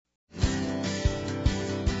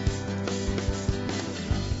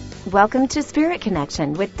Welcome to Spirit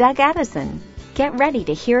Connection with Doug Addison. Get ready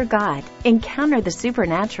to hear God, encounter the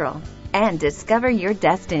supernatural, and discover your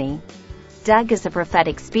destiny. Doug is a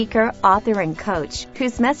prophetic speaker, author, and coach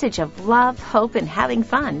whose message of love, hope, and having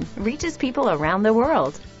fun reaches people around the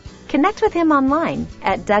world. Connect with him online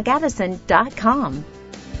at DougAddison.com.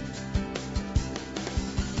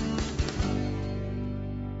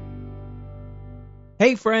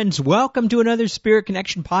 Hey friends, welcome to another Spirit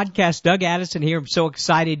Connection podcast. Doug Addison here. I'm so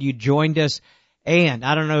excited you joined us. And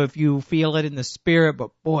I don't know if you feel it in the spirit, but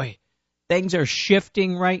boy, things are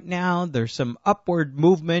shifting right now. There's some upward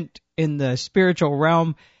movement in the spiritual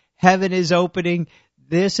realm. Heaven is opening.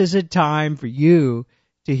 This is a time for you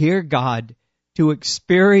to hear God, to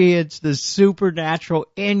experience the supernatural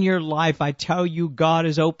in your life. I tell you, God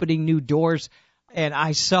is opening new doors. And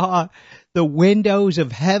I saw the windows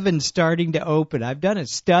of heaven starting to open. I've done a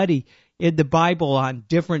study in the Bible on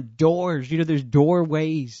different doors. You know, there's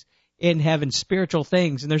doorways in heaven, spiritual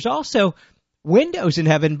things. And there's also windows in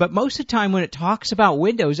heaven. But most of the time when it talks about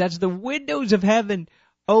windows, that's the windows of heaven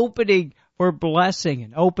opening for blessing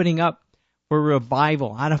and opening up for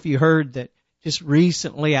revival. I don't know if you heard that just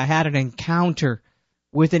recently I had an encounter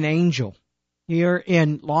with an angel here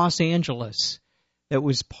in Los Angeles. That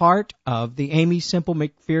was part of the Aimee Semple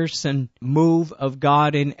McPherson move of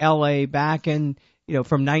God in L.A. back in,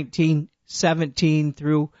 from 1917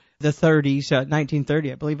 through the 30s,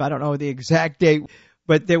 1930, I believe. I don't know the exact date,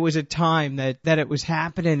 but there was a time that it was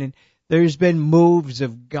happening, and there's been moves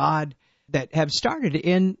of God that have started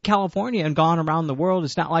in California and gone around the world.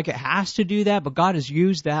 It's not like it has to do that, but God has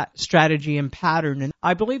used that strategy and pattern, and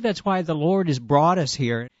I believe that's why the Lord has brought us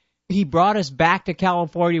here. He brought us back to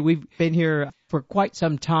California. We've been here for quite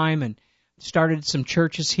some time and started some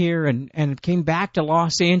churches here and came back to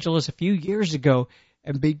Los Angeles a few years ago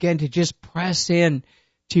and began to just press in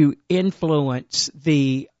to influence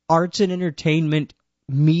the arts and entertainment,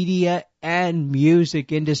 media, and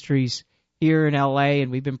music industries here in L.A. And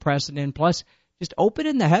we've been pressing in, plus just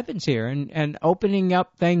opening the heavens here and opening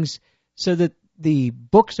up things so that the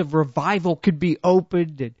books of revival could be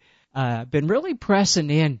opened, and been really pressing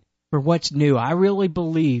in for what's new. I really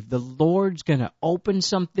believe the Lord's going to open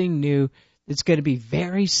something new that's going to be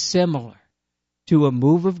very similar to a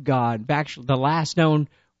move of God. Actually, the last known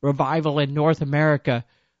revival in North America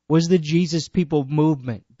was the Jesus People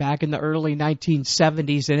movement back in the early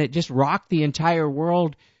 1970s, and it just rocked the entire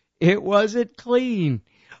world. It wasn't clean.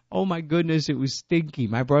 Oh my goodness, it was stinky.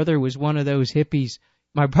 My brother was one of those hippies.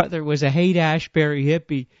 My brother was a Haight-Ashbury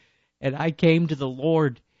hippie, and I came to the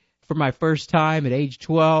Lord for my first time at age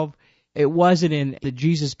 12. It wasn't in the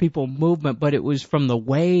Jesus People movement, but it was from the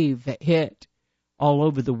wave that hit all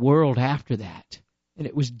over the world after that. And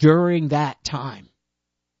it was during that time.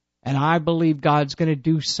 And I believe God's going to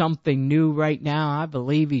do something new right now. I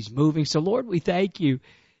believe He's moving. So, Lord, we thank You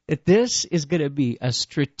that this is going to be a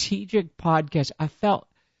strategic podcast. I felt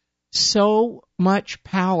so much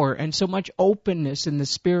power and so much openness in the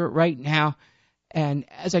Spirit right now. And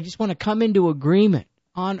as I just want to come into agreement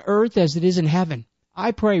on earth as it is in heaven,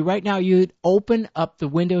 I pray right now You'd open up the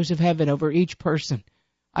windows of heaven over each person.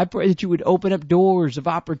 I pray that You would open up doors of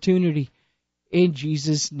opportunity in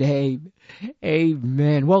Jesus' name.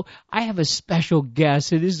 Amen. Well, I have a special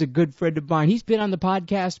guest. It is a good friend of mine. He's been on the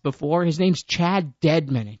podcast before. His name's Chad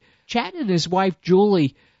Dedman. Chad and his wife,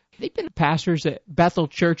 Julie, they've been pastors at Bethel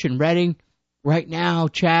Church in Redding. Right now,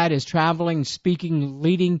 Chad is traveling, speaking,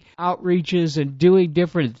 leading outreaches, and doing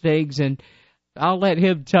different things, and I'll let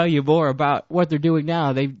him tell you more about what they're doing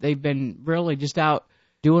now. They've been really just out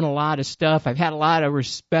doing a lot of stuff. I've had a lot of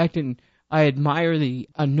respect, and I admire the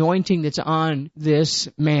anointing that's on this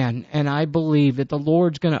man, and I believe that the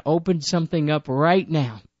Lord's going to open something up right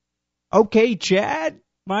now. Okay, Chad,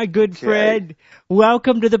 my good friend,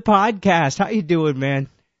 welcome to the podcast. How you doing, man?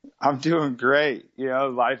 I'm doing great.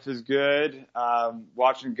 Life is good.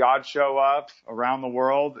 Watching God show up around the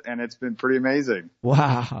world, and it's been pretty amazing.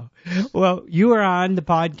 Wow. Well, you are on the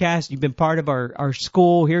podcast. You've been part of our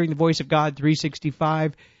school, Hearing the Voice of God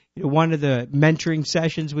 365. One of the mentoring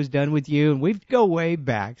sessions was done with you, and we go way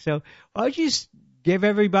back. So I'll just give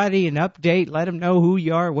everybody an update, let them know who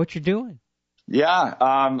you are, what you're doing. Yeah,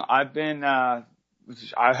 I've been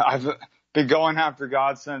going after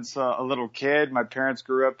God since a little kid. My parents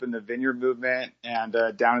grew up in the Vineyard movement and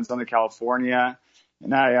down in Southern California.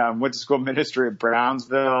 And I went to school ministry at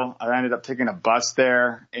Brownsville. I ended up taking a bus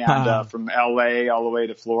there and from L.A. all the way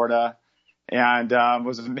to Florida. And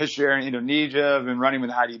was a missionary in Indonesia. I've been running with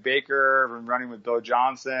Heidi Baker. I've been running with Bill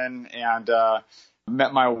Johnson. And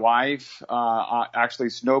met my wife actually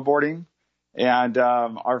snowboarding And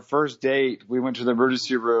our first date, we went to the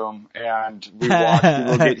emergency room and we watched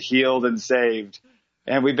people get healed and saved.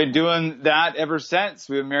 And we've been doing that ever since.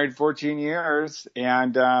 We've been married 14 years,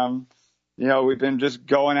 and we've been just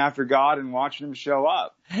going after God and watching Him show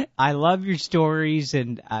up. I love your stories,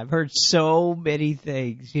 and I've heard so many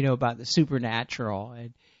things, about the supernatural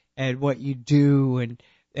and what you do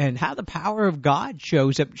and how the power of God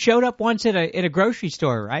showed up once in a grocery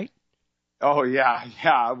store, right? Oh yeah.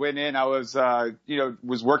 I went in. I was,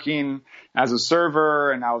 was working as a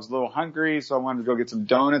server, and I was a little hungry, so I wanted to go get some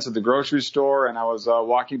donuts at the grocery store. And I was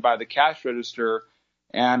walking by the cash register,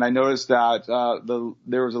 and I noticed that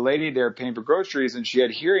there was a lady there paying for groceries, and she had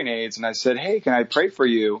hearing aids. And I said, "Hey, can I pray for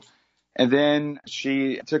you?" And then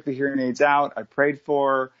she took the hearing aids out. I prayed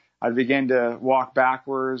for her. I began to walk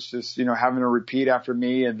backwards, just having her repeat after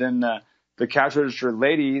me. And then the cash register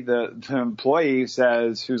lady, the employee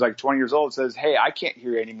says, who's like 20 years old, says, "Hey, I can't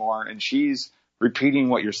hear you anymore." And she's repeating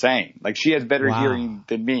what you're saying. Like, she has better hearing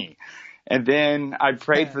than me. And then I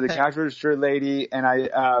prayed for the cash register lady, and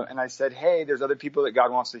I said, "Hey, there's other people that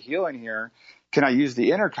God wants to heal in here. Can I use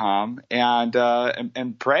the intercom and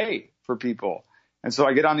pray for people?" And so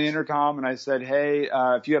I get on the intercom and I said, "Hey,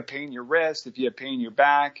 if you have pain in your wrist, if you have pain in your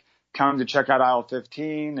back, come to check out aisle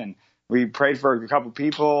 15. And we prayed for a couple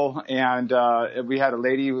people, and we had a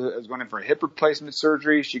lady who was going in for a hip replacement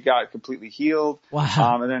surgery. She got completely healed.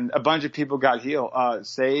 Wow. And then a bunch of people got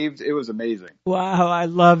saved. It was amazing. Wow, I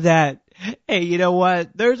love that. Hey, you know what?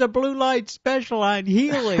 There's a blue light special on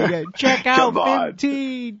healing. Check out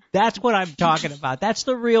 15. That's what I'm talking about. That's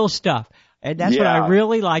the real stuff. And that's what I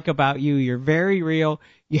really like about you. You're very real.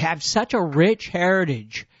 You have such a rich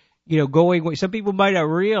heritage, going, some people might not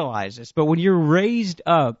realize this, but when you're raised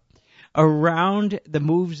up around the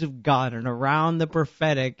moves of God and around the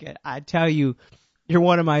prophetic, I tell you, you're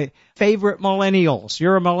one of my favorite millennials.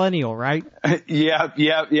 You're a millennial, right? Yeah,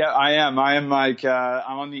 I am. I am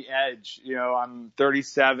I'm on the edge. I'm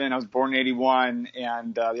 37. I was born in 81.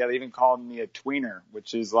 And, they even called me a tweener,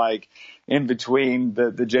 which is like in between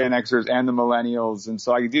the Gen Xers and the millennials. And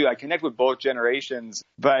so I connect with both generations.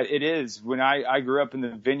 But it is, when I grew up in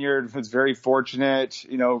the vineyard, was very fortunate,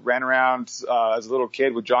 ran around as a little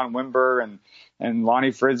kid with John Wimber and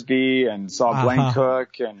Lonnie Frisbee and saw Blaine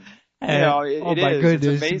Cook and it's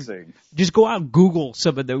amazing. Just go out and Google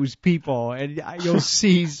some of those people, and you'll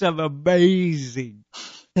see some amazing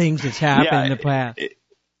things that's happened in the past.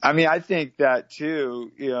 I think that too,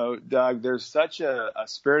 Doug, there's such a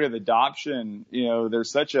spirit of adoption. There's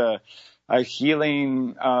such a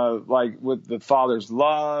healing, like with the father's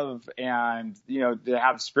love, and, to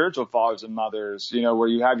have spiritual fathers and mothers, where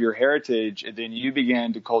you have your heritage, and then you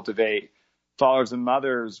begin to cultivate fathers and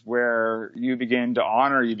mothers where you begin to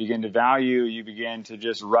honor, you begin to value, you begin to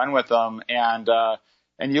just run with them, and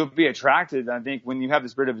you'll be attracted. I think when you have the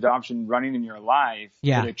spirit of adoption running in your life,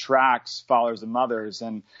 it attracts fathers and mothers.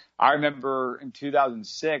 And I remember in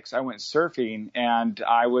 2006, I went surfing, and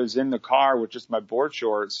I was in the car with just my board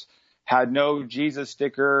shorts, had no Jesus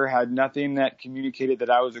sticker, had nothing that communicated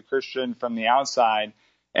that I was a Christian from the outside.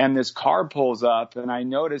 And this car pulls up, and I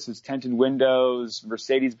notice it's tinted windows,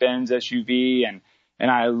 Mercedes-Benz SUV, and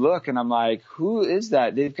I look, and I'm like, who is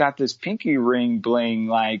that? They've got this pinky ring bling,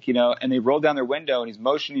 and they roll down their window, and he's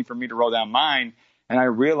motioning for me to roll down mine, and I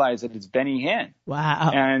realize that it's Benny Hinn.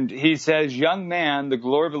 Wow. And he says, "Young man, the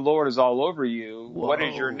glory of the Lord is all over you. Whoa. What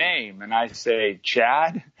is your name?" And I say,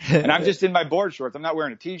 "Chad." And I'm just in my board shorts. I'm not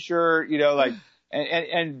wearing a T-shirt,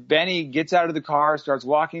 and Benny gets out of the car, starts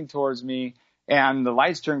walking towards me. And the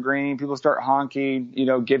lights turn green. People start honking,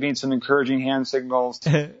 giving some encouraging hand signals.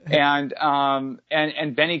 And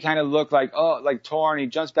Benny kind of looked like torn. He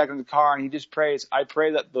jumps back in the car and he just prays. I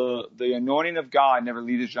pray that the anointing of God never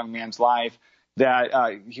leave this young man's life,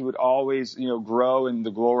 that he would always, grow in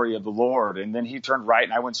the glory of the Lord. And then he turned right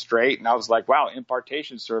and I went straight, and I was like, wow,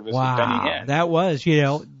 impartation service with Benny Hinn. That was,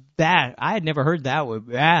 that I had never heard that one.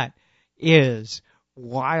 That is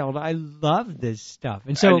wild. I love this stuff.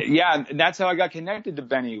 And so, and that's how I got connected to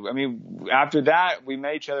Benny. After that, we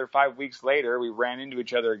met each other 5 weeks later. We ran into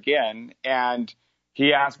each other again, and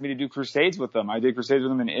he asked me to do crusades with him. I did crusades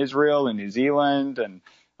with him in Israel and New Zealand, and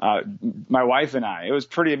my wife and I. It was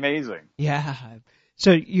pretty amazing. Yeah.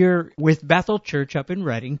 So you're with Bethel Church up in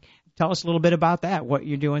Redding. Tell us a little bit about that, what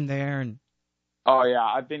you're doing there. And Oh, yeah.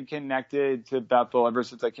 I've been connected to Bethel ever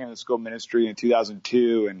since I came to school ministry in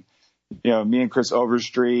 2002, and me and Chris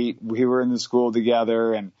Overstreet, we were in the school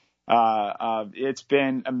together, and it's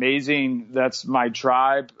been amazing. That's my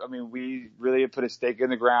tribe. We really have put a stake in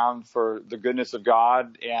the ground for the goodness of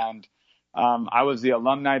God, and I was the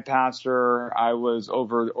alumni pastor. I was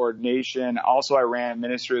over ordination. Also, I ran a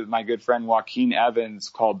ministry with my good friend Joaquin Evans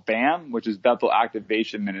called BAM, which is Bethel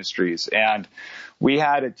Activation Ministries. And we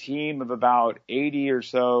had a team of about 80 or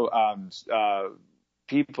so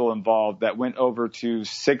people involved that went over to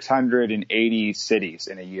 680 cities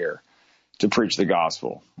in a year to preach the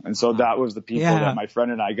gospel. And so that was the people that my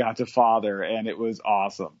friend and I got to father, and it was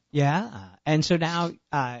awesome. Yeah. And so now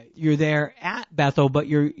you're there at Bethel, but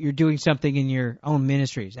you're doing something in your own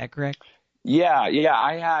ministry. Is that correct? Yeah.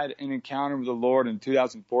 I had an encounter with the Lord in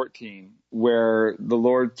 2014 where the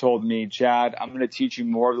Lord told me, Chad, I'm going to teach you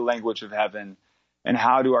more of the language of heaven and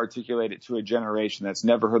how to articulate it to a generation that's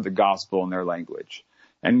never heard the gospel in their language.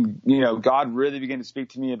 And, God really began to speak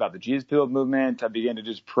to me about the Jesus People movement. I began to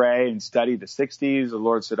just pray and study the 60s. The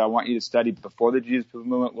Lord said, I want you to study before the Jesus People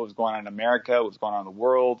movement, what was going on in America, what was going on in the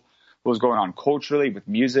world, what was going on culturally with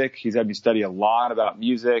music. He's had me study a lot about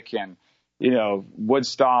music and,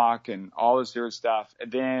 Woodstock and all this sort of stuff.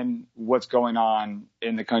 And then what's going on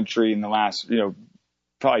in the country in the last,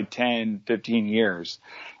 probably 10, 15 years.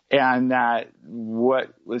 And that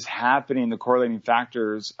what was happening, the correlating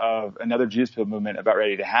factors of another Jesus People movement about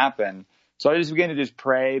ready to happen. So I just began to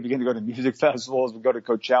pray, began to go to music festivals, would go to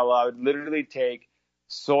Coachella. I would literally take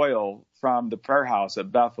soil from the prayer house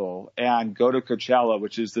at Bethel and go to Coachella,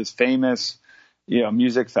 which is this famous,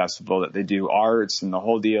 music festival that they do arts and the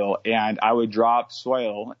whole deal. And I would drop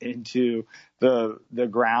soil into the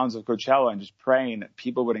grounds of Coachella and just praying that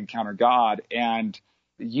people would encounter God. And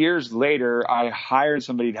years later, I hired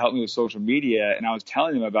somebody to help me with social media, and I was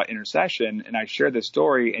telling them about intercession, and I shared this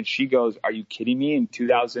story, and she goes, are you kidding me? In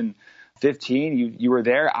 2015, you were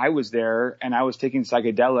there? I was there, and I was taking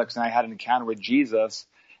psychedelics, and I had an encounter with Jesus,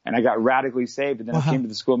 and I got radically saved, and then I came to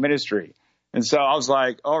the school ministry. And so I was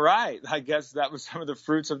like, all right, I guess that was some of the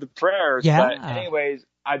fruits of the prayers. Yeah. But anyways,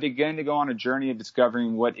 I began to go on a journey of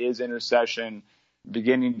discovering what is intercession,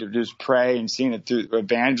 beginning to just pray and seeing it through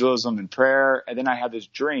evangelism and prayer. And then I had this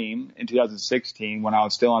dream in 2016 when I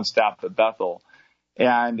was still on staff at Bethel.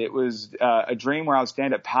 And it was a dream where I was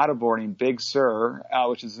standing at paddleboarding Big Sur,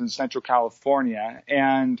 which is in Central California.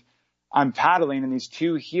 And I'm paddling, and these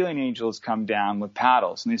two healing angels come down with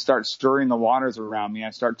paddles, and they start stirring the waters around me. I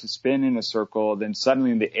start to spin in a circle. Then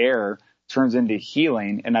suddenly the air turns into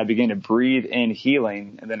healing, and I begin to breathe in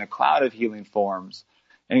healing. And then a cloud of healing forms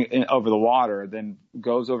and over the water, then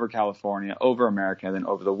goes over California, over America, and then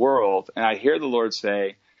over the world. And I hear the Lord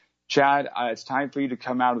say, Chad, it's time for you to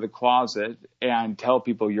come out of the closet and tell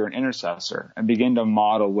people you're an intercessor and begin to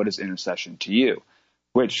model what is intercession to you.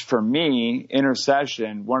 Which for me,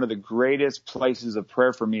 intercession, one of the greatest places of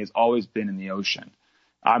prayer for me has always been in the ocean.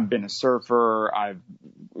 I've been a surfer.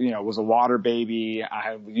 Was a water baby.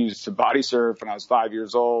 I used to body surf when I was 5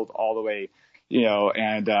 years old all the way,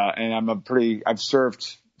 and I've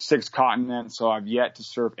surfed 6 continents, so I've yet to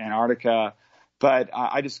surf Antarctica, but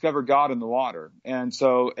I discovered God in the water. And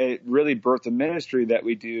so it really birthed a ministry that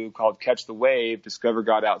we do called Catch the Wave, Discover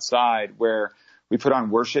God Outside, where we put on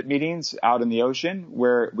worship meetings out in the ocean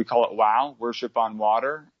where we call it WOW, Worship on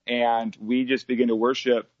Water. And we just begin to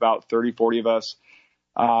worship, about 30, 40 of us,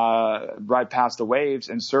 right past the waves,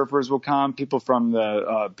 and surfers will come. People from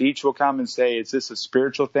the beach will come and say, is this a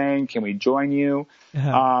spiritual thing? Can we join you?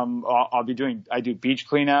 I do beach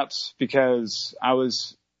cleanups because I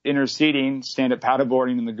was interceding, stand-up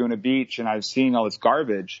paddleboarding in Laguna Beach, and I was seeing all this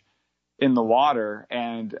garbage in the water.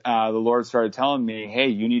 And the Lord started telling me, hey,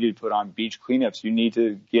 you need to put on beach cleanups. You need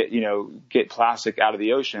to get plastic out of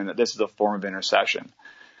the ocean, that this is a form of intercession.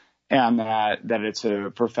 And that it's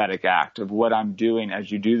a prophetic act of what I'm doing. As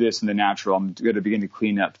you do this in the natural, I'm going to begin to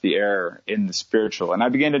clean up the air in the spiritual. And I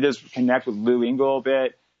began to just connect with Lou Engle a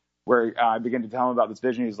bit, where I began to tell him about this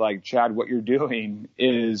vision. He's like, Chad, what you're doing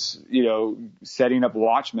is, setting up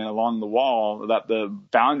watchmen along the wall, that the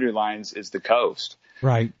boundary lines is the coast.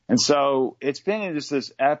 Right. And so it's been just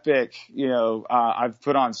this epic, I've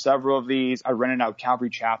put on several of these. I rented out Calvary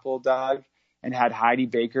Chapel, Doug, and had Heidi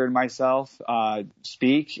Baker and myself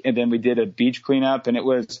speak. And then we did a beach cleanup, and it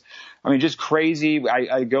was, just crazy.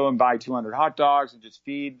 I go and buy 200 hot dogs and just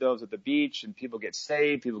feed those at the beach, and people get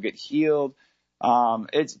saved, people get healed.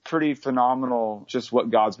 It's pretty phenomenal just what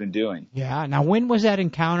God's been doing. Yeah. Now, when was that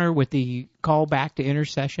encounter with the call back to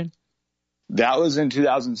intercession? That was in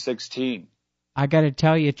 2016. I got to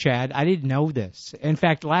tell you, Chad, I didn't know this. In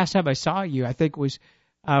fact, last time I saw you, I think was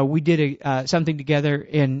we did something together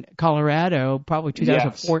in Colorado, probably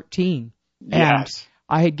 2014. Yes. And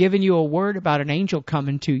I had given you a word about an angel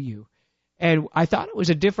coming to you. And I thought it was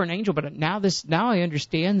a different angel, but now I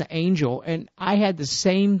understand the angel. And I had the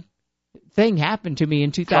same thing happened to me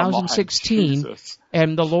in 2016,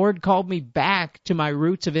 and the Lord called me back to my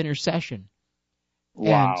roots of intercession.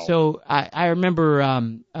 Wow. And so I remember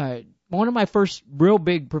one of my first real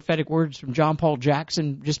big prophetic words from John Paul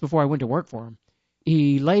Jackson just before I went to work for him.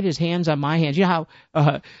 He laid his hands on my hands. You know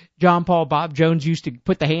how John Paul, Bob Jones used to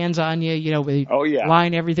put the hands on you,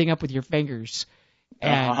 line everything up with your fingers.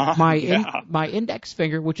 And my index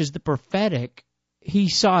finger, which is the prophetic, he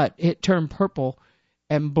saw it turn purple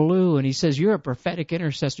and blue, and he says, "You're a prophetic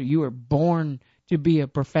intercessor. You were born to be a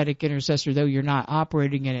prophetic intercessor, though you're not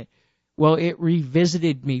operating in it." Well, it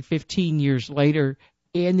revisited me 15 years later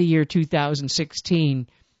in the year 2016.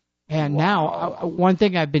 And now one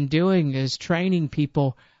thing I've been doing is training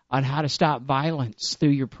people on how to stop violence through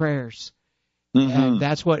your prayers. Mm-hmm. And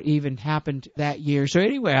that's what even happened that year. So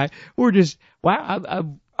anyway, we're just,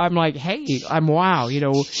 wow, I'm like, hey, I'm wow,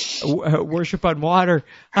 worship on water.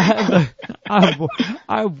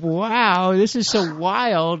 Wow, this is so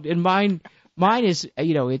wild. And mine is,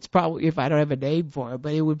 it's probably, if I don't have a name for it,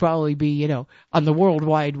 but it would probably be, on the World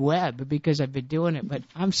Wide Web because I've been doing it. But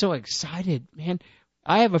I'm so excited, man.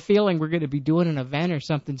 I have a feeling we're going to be doing an event or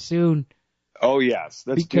something soon. Oh, yes.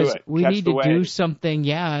 Let's do it. Because we need to do something.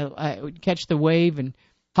 Yeah, catch the wave. And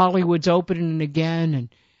Hollywood's opening again.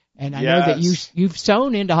 And I know that you've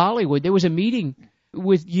sown into Hollywood. There was a meeting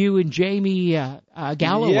with you and Jamie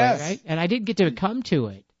Galloway, right? And I didn't get to come to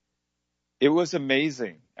it. It was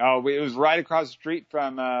amazing. It was right across the street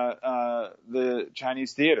from the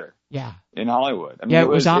Chinese Theater. Yeah. In Hollywood. I mean, it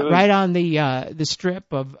was right on the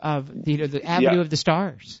strip of the Avenue of the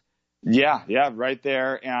Stars. Yeah, right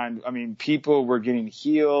there. And I mean, people were getting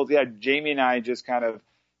healed. Yeah, Jamie and I just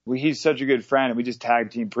he's such a good friend, and we just tag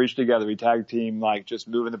team preach together. We tag team like just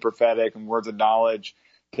moving the prophetic and words of knowledge.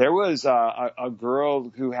 There was a girl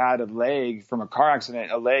who had a leg from a car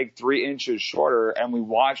accident, a leg 3 inches shorter, and we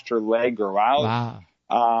watched her leg grow out. Wow.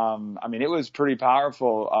 I mean, it was pretty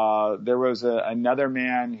powerful. There was another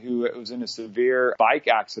man who was in a severe bike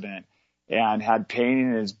accident and had pain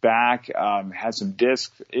in his back, had some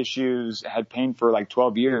disc issues, had pain for like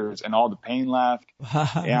 12 years, and all the pain left.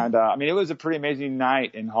 And, I mean, it was a pretty amazing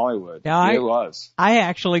night in Hollywood. It was. I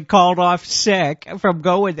actually called off sick from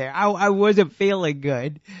going there. I wasn't feeling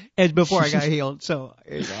good as before I got healed. So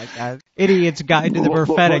it's like idiot's guide to the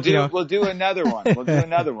prophetic. We'll do another one. We'll do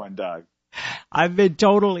another one, Doug. I've been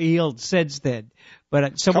totally healed since then.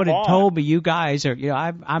 But someone had told me you guys are,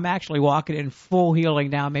 I'm actually walking in full healing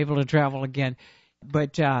now. I'm able to travel again.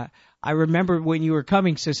 But I remember when you were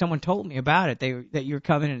coming, so someone told me about it, that you were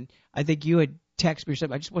coming, and I think you had texted me or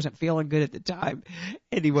something. I just wasn't feeling good at the time.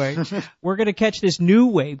 Anyway, we're going to catch this new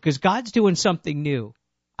wave because God's doing something new.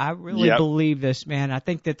 I really believe this, man. I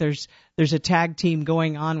think that there's a tag team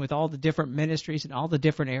going on with all the different ministries and all the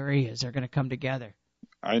different areas are going to come together.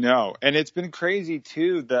 I know. And it's been crazy,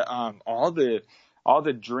 too, that all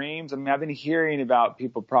the dreams. I mean, I've been hearing about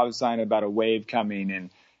people prophesying about a wave coming,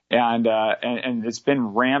 and it's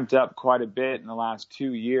been ramped up quite a bit in the last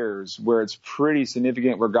 2 years, where it's pretty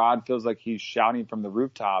significant, where God feels like he's shouting from the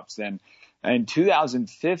rooftops. And in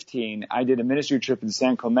 2015, I did a ministry trip in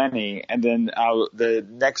San Clemente, and then the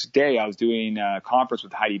next day I was doing a conference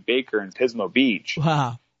with Heidi Baker in Pismo Beach.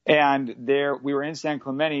 Wow. And there, we were in San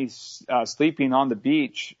Clemente, sleeping on the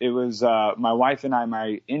beach. It was my wife and I,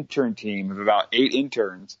 my intern team of about 8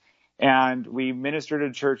 interns, and we ministered at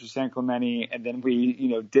a church in San Clemente. And then we,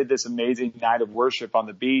 did this amazing night of worship on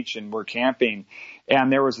the beach, and we're camping.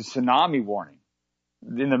 And there was a tsunami warning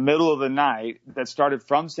in the middle of the night that started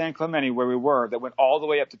from San Clemente, where we were, that went all the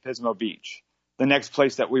way up to Pismo Beach, the next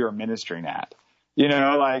place that we were ministering at.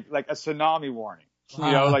 Like a tsunami warning.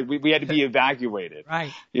 Wow. We had to be evacuated.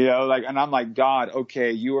 Right. And I'm like, God,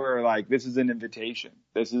 okay, you are like, this is an invitation.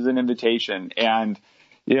 This is an invitation. And,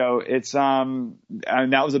 it's, and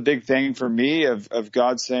that was a big thing for me of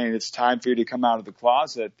God saying it's time for you to come out of the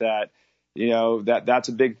closet. That's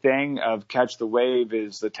a big thing of Catch the Wave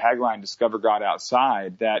is the tagline, Discover God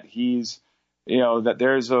Outside, that he's, that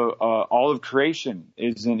there's all of creation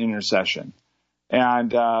is an intercession.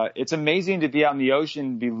 And it's amazing to be out in the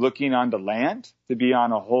ocean, be looking onto land, to be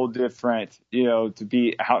on a whole different, to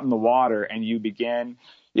be out in the water, and you begin,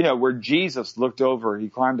 where Jesus looked over, he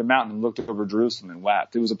climbed a mountain and looked over Jerusalem and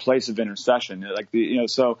wept. It was a place of intercession,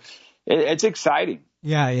 so it's exciting.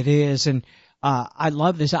 Yeah, it is, and I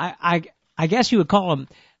love this. I guess you would call them.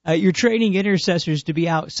 You're training intercessors to be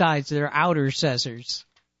outside, so they're outer-cessors.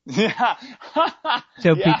 Yeah.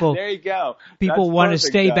 So people, there you go. People want to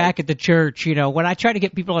stay back at the church. When I try to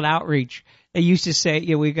get people in outreach, they used to say,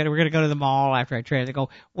 we're going to go to the mall after I train. They go,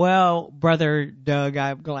 well, Brother Doug,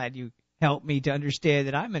 I'm glad you helped me to understand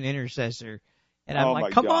that I'm an intercessor. And I'm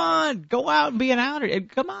like, come on, go out and be an outer.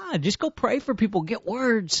 Come on, just go pray for people, get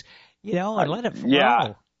words, and let it flow.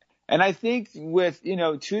 Yeah. And I think with,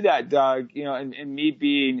 to that, Doug, and me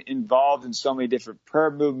being involved in so many different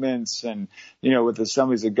prayer movements and, with the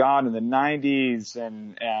Assemblies of God in the 90s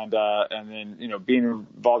and then, being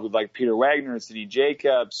involved with like Peter Wagner and Sidney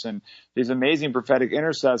Jacobs and these amazing prophetic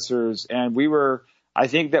intercessors. And I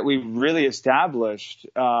think that we really established,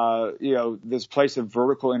 this place of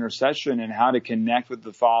vertical intercession and how to connect with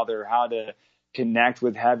the Father, how to connect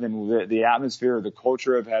with heaven, the atmosphere, the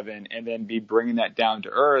culture of heaven, and then be bringing that down to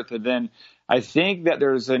earth. And then I think that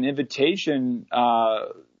there's an invitation,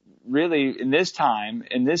 really in this time,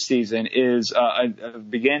 in this season, is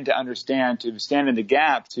begin to understand, to stand in the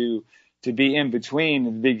gap, to be in between,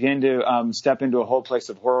 and begin to step into a whole place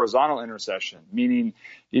of horizontal intercession. Meaning,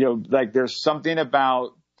 like there's something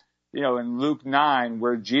about, in Luke 9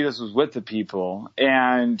 where Jesus was with the people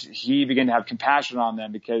and he began to have compassion on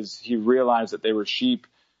them because he realized that they were sheep,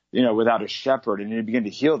 without a shepherd, and he began to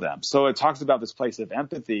heal them. So it talks about this place of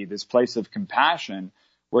empathy, this place of compassion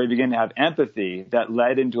where he began to have empathy that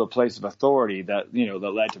led into a place of authority that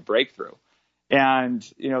led to breakthrough. And,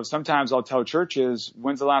 sometimes I'll tell churches,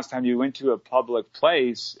 when's the last time you went to a public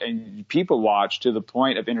place and people watch to the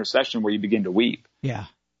point of intercession where you begin to weep? Yeah.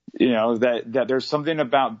 That there's something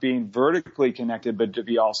about being vertically connected, but to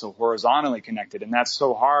be also horizontally connected. And that's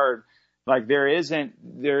so hard. Like there isn't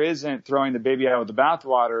throwing the baby out with the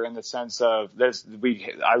bathwater in the sense of this.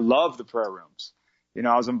 I love the prayer rooms.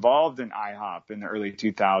 I was involved in IHOP in the early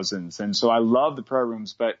 2000s. And so I love the prayer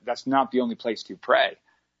rooms, but that's not the only place to pray.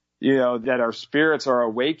 That our spirits are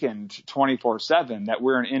awakened 24/7, that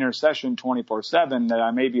we're in intercession 24/7, that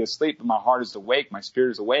I may be asleep, but my heart is awake, my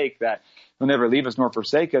spirit is awake, that he'll never leave us nor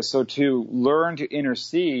forsake us. So to learn to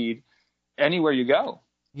intercede anywhere you go.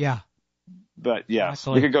 Yeah. But yes,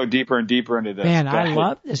 we could go deeper and deeper into this. Man, I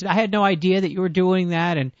love this. I had no idea that you were doing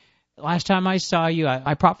that. And last time I saw you,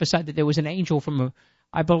 I prophesied that there was an angel from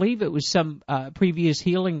I believe it was some previous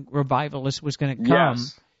healing revivalist was going to come.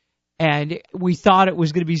 Yes. And we thought it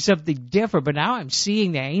was going to be something different, but now I'm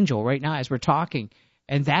seeing the angel right now as we're talking.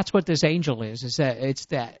 And that's what this angel is that it's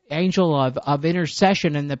that angel of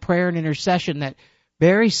intercession and the prayer and intercession that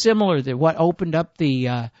very similar to what opened up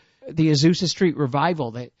the Azusa Street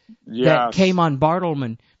revival that came on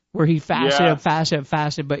Bartleman, where he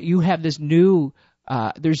fasted. But you have this new,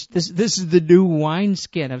 this is the new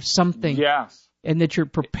wineskin of something. Yes. And that you're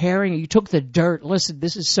preparing. You took the dirt. Listen,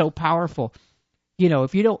 this is so powerful.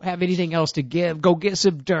 If you don't have anything else to give, go get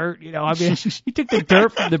some dirt. You took the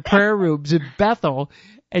dirt from the prayer rooms in Bethel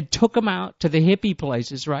and took them out to the hippie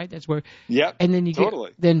places, right? That's where. Yep. And then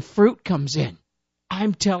then fruit comes in.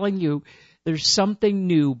 I'm telling you, there's something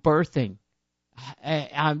new birthing.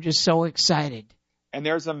 I'm just so excited. And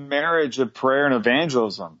there's a marriage of prayer and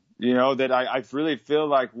evangelism. That I really feel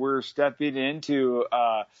like we're stepping into.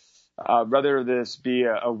 Whether this be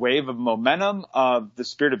a wave of momentum of the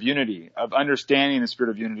spirit of unity, of understanding the spirit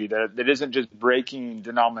of unity, that isn't just breaking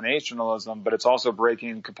denominationalism, but it's also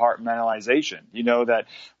breaking compartmentalization. That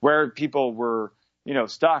where people were,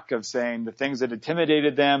 stuck of saying the things that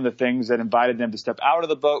intimidated them, the things that invited them to step out of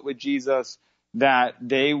the boat with Jesus, that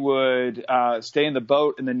they would stay in the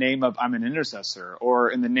boat in the name of I'm an intercessor, or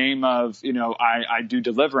in the name of, I do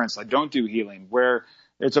deliverance, I don't do healing, where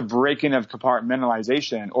it's a breaking of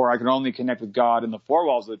compartmentalization, or I can only connect with God in the four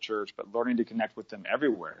walls of the church, but learning to connect with them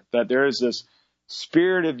everywhere. That there is this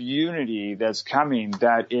spirit of unity that's coming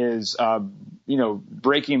that is,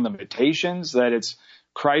 breaking limitations, that it's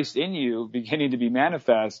Christ in you beginning to be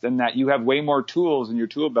manifest, and that you have way more tools in your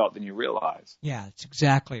tool belt than you realize. Yeah, that's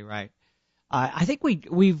exactly right. I think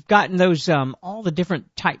we've gotten those all the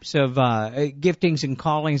different types of giftings and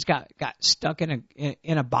callings got stuck in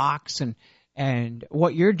a box, and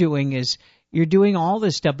what you're doing is you're doing all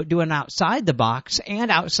this stuff, but doing outside the box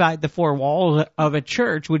and outside the four walls of a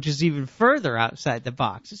church, which is even further outside the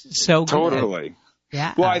box. This is so good. Totally.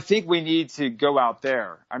 Yeah. Well, I think we need to go out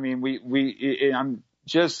there. I mean, I'm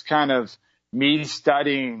just kind of me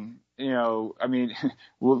studying,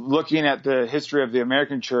 looking at the history of the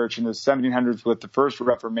American church in the 1700s with the first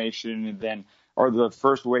Reformation or the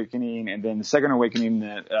first awakening, and then the second awakening in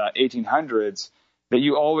the 1800s. That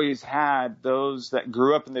you always had those that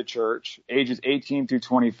grew up in the church, ages 18 through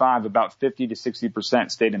 25, about 50 to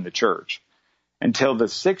 60% stayed in the church until the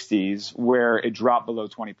 60s, where it dropped below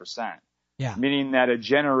 20%. Yeah. Meaning that a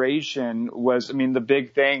generation was, the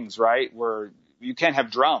big things, right, where you can't have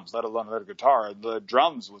drums, let alone a guitar. The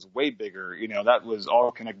drums was way bigger. That was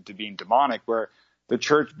all connected to being demonic, where the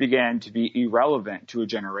church began to be irrelevant to a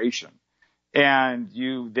generation. And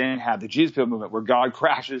you then have the Jesus People movement, where God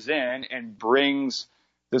crashes in and brings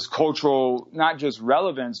this cultural, not just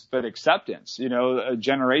relevance, but acceptance, a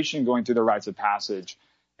generation going through the rites of passage,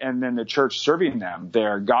 and then the church serving them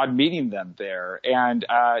there, God meeting them there. And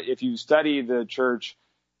if you study the church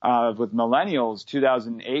with millennials,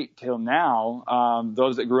 2008 till now,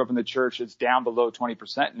 those that grew up in the church, it's down below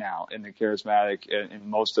 20% now in the charismatic, in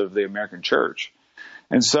most of the American church.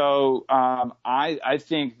 And so I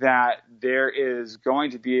think that there is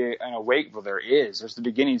going to be an awakening. Well, there's the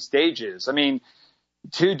beginning stages. I mean,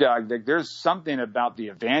 too, Doug, there's something about the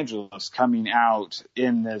evangelists coming out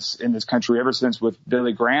in this country ever since with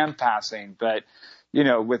Billy Graham passing. But,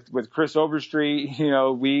 with Chris Overstreet,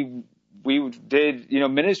 we did,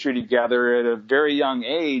 ministry together at a very young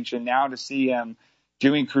age. And now to see him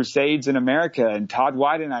doing crusades in America, and Todd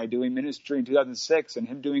White and I doing ministry in 2006, and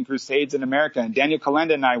him doing crusades in America, and Daniel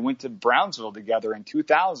Kalenda and I went to Brownsville together in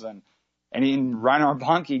 2000, and Reinhard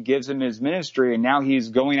Bonnke gives him his ministry, and now he's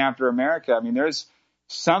going after America. I mean, there's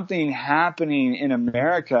something happening in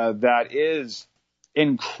America that is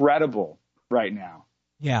incredible right now.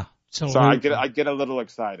 Yeah. So I get a little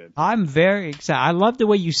excited. I'm very excited. I love the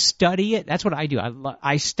way you study it. That's what I do.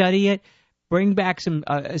 I study it. Bring back some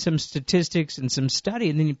statistics and some study,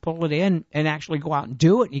 and then you pull it in and actually go out and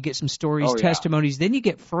do it. And you get some stories, testimonies. Then you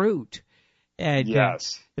get fruit. And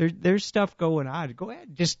yes, there's stuff going on. Go ahead,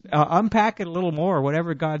 just unpack it a little more.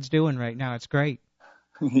 Whatever God's doing right now, it's great.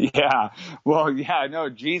 Yeah. Well, yeah. No,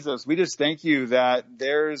 Jesus, we just thank you that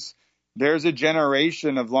there's a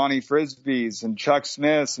generation of Lonnie Frisbees and Chuck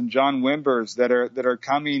Smiths and John Wimbers that are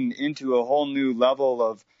coming into a whole new level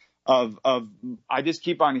of I just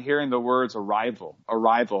keep on hearing the words arrival.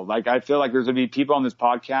 Like, I feel like there's going to be people on this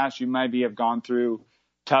podcast. You might have gone through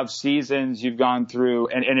tough seasons. You've gone through,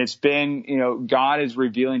 and it's been, God is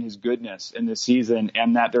revealing his goodness in this season,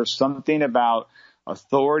 and that there's something about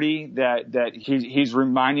authority that he's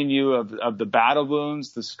reminding you of the battle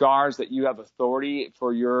wounds, the scars, that you have authority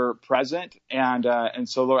for your present. And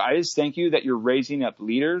so, Lord, I just thank you that you're raising up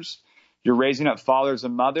leaders. You're raising up fathers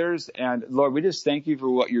and mothers. And Lord, we just thank you for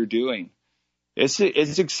what you're doing. It's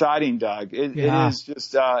exciting, Doug. It is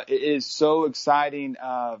just, it is so exciting.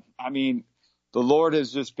 I mean, the Lord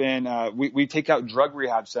has just been, we take out drug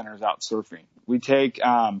rehab centers out surfing. We take,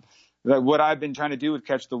 what I've been trying to do with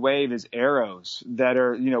Catch the Wave is arrows that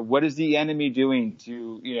are, what is the enemy doing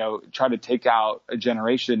to, try to take out a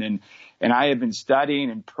generation? And I have been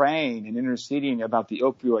studying and praying and interceding about the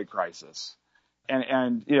opioid crisis.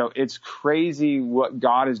 And it's crazy what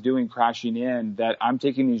God is doing, crashing in, that I'm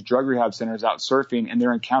taking these drug rehab centers out surfing, and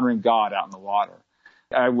they're encountering God out in the water.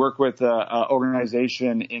 I work with an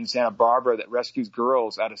organization in Santa Barbara that rescues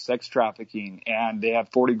girls out of sex trafficking, and they have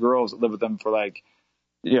 40 girls that live with them for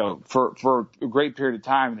for a great period of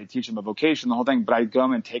time, and they teach them a vocation, the whole thing. But I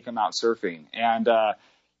go and take them out surfing, and I've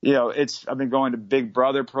been going to Big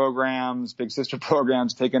Brother programs, Big Sister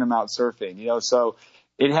programs, taking them out surfing. So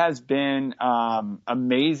it has been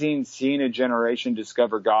amazing seeing a generation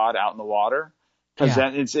discover God out in the water, because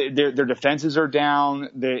their defenses are down.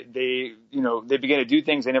 They begin to do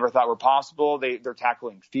things they never thought were possible. They're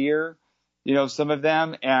tackling fear, some of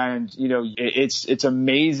them, and it's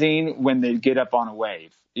amazing when they get up on a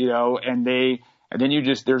wave, and then they're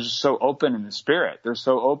just so open in the spirit. They're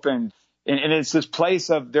so open. And it's this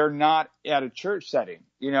place of, they're not at a church setting,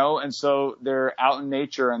 and so they're out in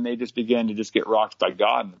nature, and they just begin to just get rocked by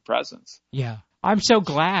God in the presence. Yeah. I'm so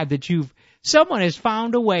glad that someone has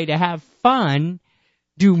found a way to have fun,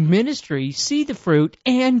 do ministry, see the fruit,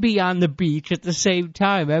 and be on the beach at the same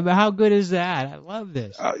time. I mean, how good is that? I love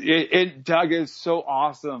this. Doug, is so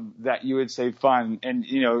awesome that you would say fun. And,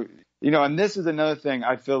 and this is another thing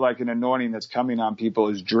I feel like an anointing that's coming on people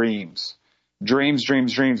is dreams. Dreams.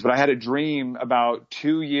 But I had a dream about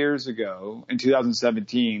 2 years ago in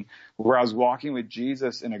 2017 where I was walking with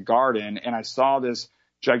Jesus in a garden, and I saw this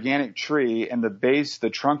gigantic tree, and the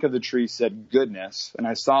trunk of the tree said goodness. And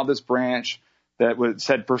I saw this branch that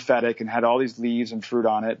said prophetic and had all these leaves and fruit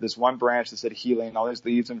on it. This one branch that said healing, all these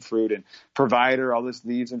leaves and fruit, and provider, all these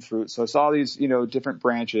leaves and fruit. So I saw these, different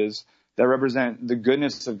branches that represent the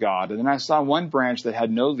goodness of God. And then I saw one branch that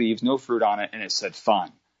had no leaves, no fruit on it, and it said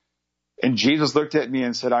fun. And Jesus looked at me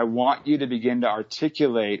and said, I want you to begin to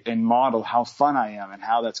articulate and model how fun I am and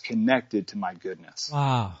how that's connected to my goodness.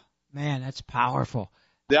 Wow, man, that's powerful.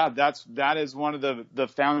 Yeah, that is one of the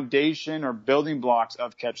foundation or building blocks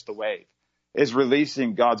of Catch the Wave, is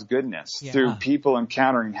releasing God's goodness through people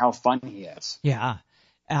encountering how fun he is. Yeah.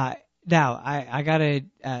 Now, I gotta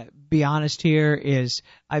be honest here, is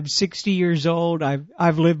I'm 60 years old.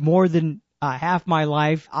 I've lived more than half my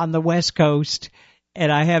life on the West Coast.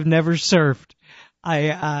 and I have never surfed.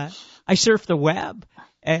 I surf the web.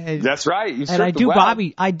 And, That's right. You surf and I the do web.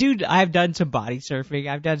 I have done some body surfing.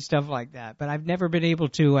 I've done stuff like that, but I've never been able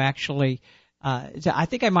to actually. I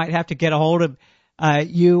think I might have to get a hold of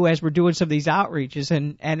you as we're doing some of these outreaches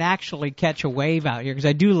and actually catch a wave out here, because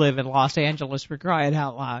I do live in Los Angeles, for crying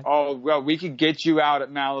out loud. Oh, well, we could get you out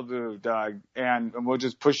at Malibu, Doug, and we'll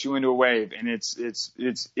just push you into a wave, and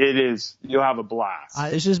you'll have a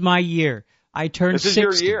blast. This is my year. I turned 60.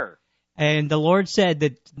 This is your year. And the Lord said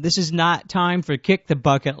that this is not time for kick the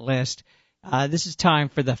bucket list. This is time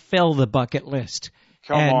for the fill the bucket list.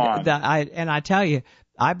 Come on. I tell you,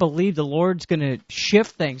 I believe the Lord's going to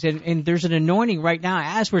shift things. And there's an anointing right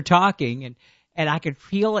now as we're talking, and I can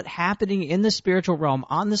feel it happening in the spiritual realm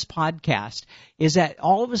on this podcast, is that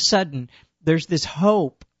all of a sudden there's this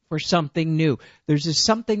hope for something new. There's this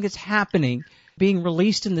something that's happening, being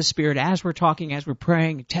released in the Spirit as we're talking, as we're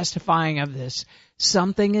praying, testifying of this.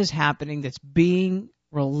 Something is happening that's being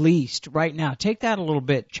released right now. Take that a little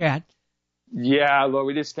bit, Chad. Yeah, Lord,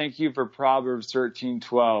 we just thank you for Proverbs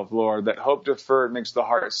 13:12, Lord, that hope deferred makes the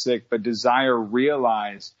heart sick, but desire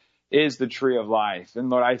realized is the tree of life. And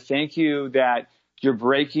Lord, I thank you that you're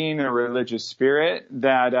breaking a religious spirit,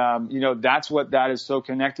 that, that's what that is so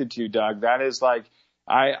connected to, Doug. That is like,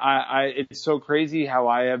 it's so crazy how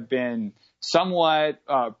I have been somewhat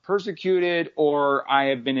persecuted, or I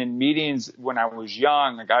have been in meetings when I was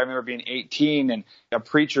young. Like I remember being 18 and a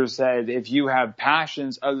preacher said, if you have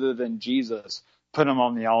passions other than Jesus, put them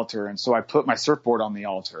on the altar. And so I put my surfboard on the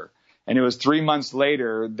altar. And it was 3 months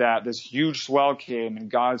later that this huge swell came, and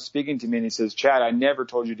God's speaking to me, and he says, Chad, I never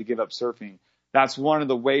told you to give up surfing. That's one of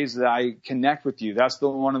the ways that I connect with you. That's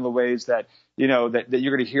one of the ways that, that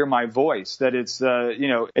you're going to hear my voice, that it's,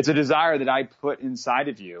 it's a desire that I put inside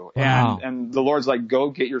of you. Wow. And the Lord's like, go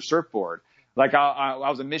get your surfboard. Like I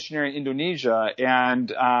was a missionary in Indonesia,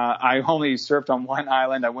 and I only surfed on one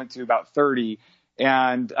island. I went to about 30,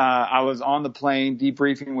 and I was on the plane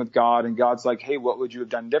debriefing with God, and God's like, hey, what would you have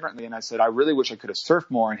done differently? And I said, I really wish I could have surfed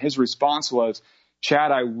more. And his response was,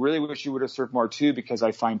 Chad, I really wish you would have surfed more too, because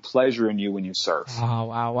I find pleasure in you when you surf. Oh,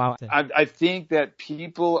 wow. I think that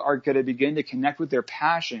people are going to begin to connect with their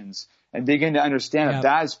passions and begin to understand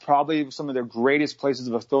that is probably some of their greatest places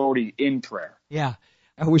of authority in prayer. Yeah.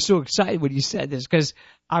 I was so excited when you said this, because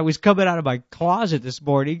I was coming out of my closet this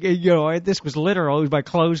morning. This was literal. It was my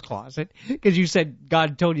clothes closet, because you said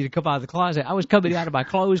God told you to come out of the closet. I was coming out of my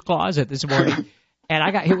clothes closet this morning, and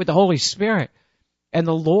I got hit with the Holy Spirit. And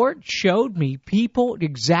the Lord showed me people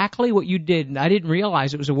exactly what you did, and I didn't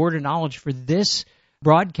realize it was a word of knowledge for this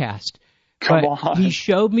broadcast. Come on. He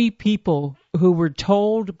showed me people who were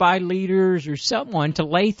told by leaders or someone to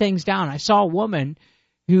lay things down. I saw a woman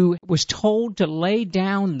who was told to lay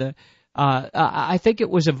down I think it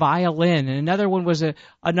was a violin, and another one was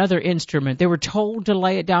another instrument. They were told to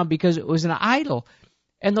lay it down because it was an idol.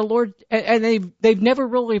 And the Lord, and they've never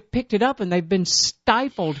really picked it up, and they've been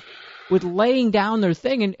stifled with laying down their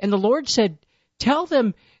thing. And the Lord said, tell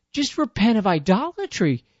them, just repent of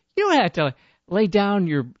idolatry. You don't have to lay down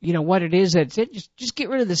your, what it is that's it. Just get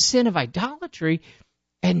rid of the sin of idolatry,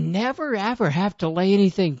 and never ever have to lay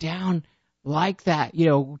anything down like that,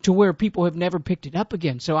 to where people have never picked it up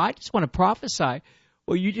again. So I just want to prophesy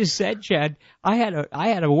what you just said, Chad. I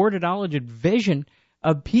had a word of knowledge and vision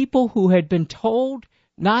of people who had been told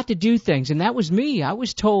not to do things, and that was me. I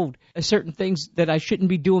was told certain things that I shouldn't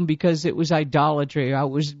be doing because it was idolatry. I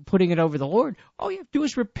was putting it over the Lord. All you have to do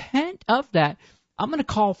is repent of that. I'm going to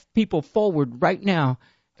call people forward right now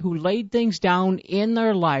who laid things down in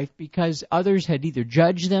their life because others had either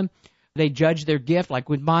judged them, they judged their gift. Like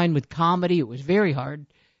with mine, with comedy, it was very hard,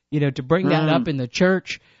 to bring that up in the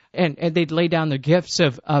church, and they'd lay down their gifts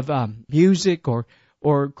of music or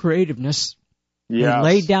creativeness. Yes. They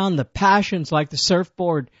laid down the passions like the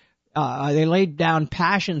surfboard. They laid down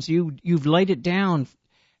passions. You've laid it down.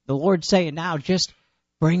 The Lord's saying now, just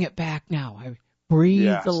bring it back now. I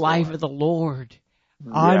breathe the life of the Lord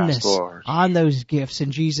on Lord. On those gifts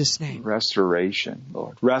in Jesus' name. Restoration,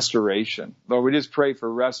 Lord. Restoration. Lord, we just pray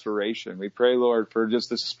for restoration. We pray, Lord, for just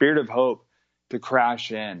the spirit of hope to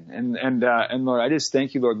crash in. And Lord, I just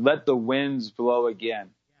thank you, Lord. Let the winds blow again.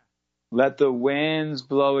 Let the winds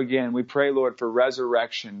blow again. We pray, Lord, for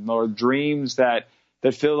resurrection, Lord, dreams that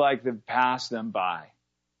feel like they've passed them by.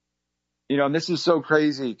 And this is so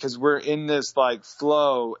crazy because we're in this like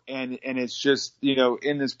flow and it's just,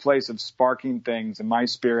 in this place of sparking things in my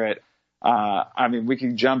spirit. We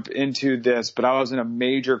can jump into this, but I was in a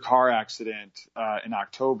major car accident in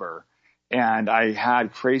October, and I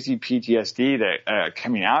had crazy PTSD that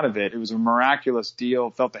coming out of it. It was a miraculous deal,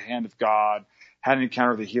 felt the hand of God. had an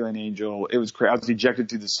encounter with a healing angel. It was I was ejected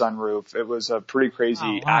through the sunroof. It was a pretty crazy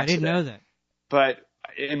accident. I didn't know that. But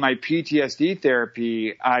in my PTSD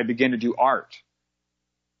therapy, I began to do art.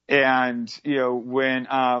 And, when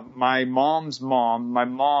my mom,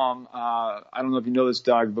 I don't know if you know this,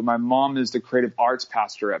 Doug, but my mom is the creative arts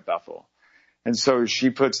pastor at Bethel. And so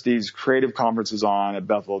she puts these creative conferences on at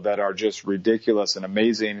Bethel that are just ridiculous and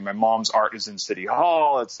amazing. My mom's art is in City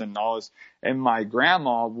Hall. It's in all this. And my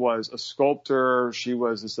grandma was a sculptor. She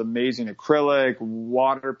was this amazing acrylic,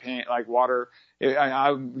 water paint, I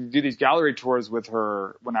would do these gallery tours with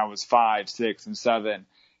her when I was 5, 6, and 7.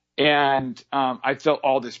 And I felt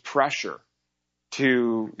all this pressure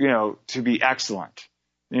to be excellent.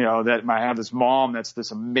 That I have this mom that's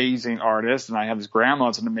this amazing artist, and I have this grandma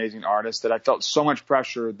that's an amazing artist, that I felt so much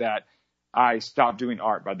pressure that I stopped doing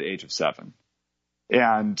art by the age of 7.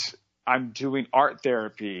 And I'm doing art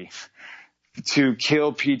therapy to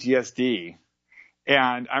kill PTSD.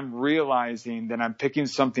 And I'm realizing that I'm picking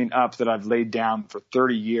something up that I've laid down for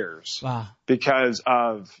 30 years. Wow. Because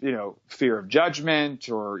of, fear of judgment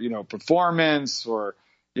or, performance or,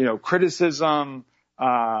 criticism.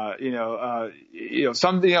 Bill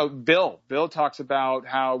talks about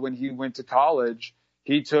how when he went to college,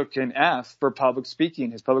 he took an F for public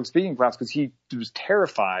speaking, his public speaking class, because he was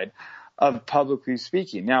terrified of publicly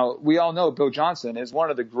speaking. Now, we all know Bill Johnson is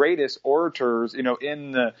one of the greatest orators, in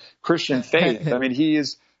the Christian faith. I mean, he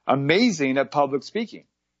is amazing at public speaking,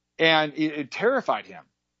 and it terrified him.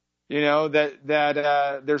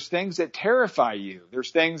 That there's things that terrify you.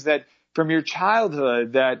 There's things that from your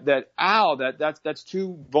childhood that's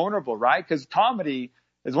too vulnerable, right? Because comedy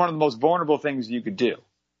is one of the most vulnerable things you could do.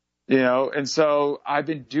 And so I've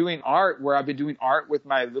been doing art with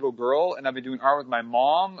my little girl, and I've been doing art with my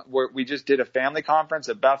mom, where we just did a family conference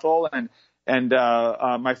at Bethel, and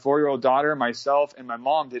my 4-year-old daughter, myself, and my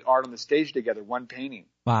mom did art on the stage together, one painting.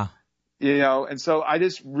 Wow. And so I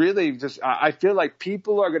just really I feel like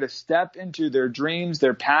people are going to step into their dreams,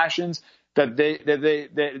 their passions that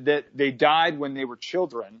they died when they were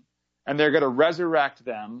children, and they're going to resurrect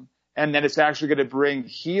them. And then it's actually going to bring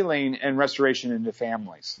healing and restoration into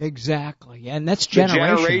families. Exactly. And that's generational. The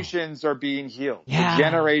generations are being healed. Yeah. The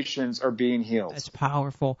generations are being healed. That's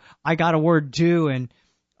powerful. I got a word too, and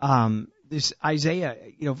this Isaiah,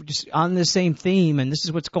 just on the same theme, and this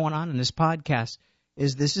is what's going on in this podcast,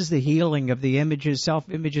 this is the healing of the images,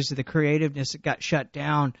 self-images of the creativeness that got shut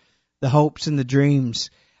down, the hopes and the dreams.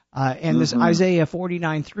 And this Isaiah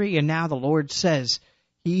 49:3, and now the Lord says,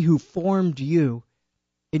 He who formed you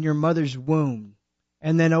in your mother's womb.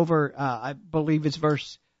 And then over, I believe it's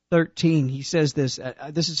verse 13, he says this,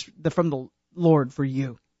 this is from the Lord for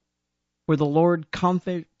you. Where the Lord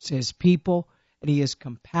comforts his people, and he has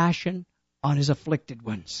compassion on his afflicted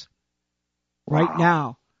ones. Wow. Right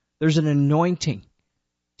now, there's an anointing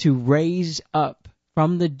to raise up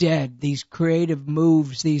from the dead these creative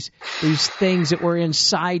moves, these things that were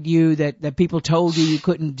inside you that people told you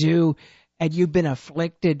couldn't do, and you've been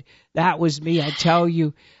afflicted. That was me. I tell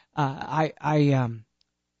you, I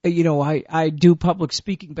do public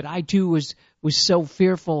speaking, but I too was so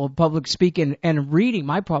fearful of public speaking and reading.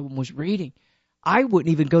 My problem was reading. I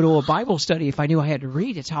wouldn't even go to a Bible study if I knew I had to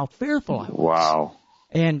read. It's how fearful I was. Wow.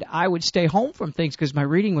 And I would stay home from things because my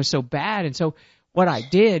reading was so bad. And so what I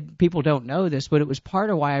did, people don't know this, but it was part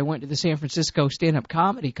of why I went to the San Francisco Stand-Up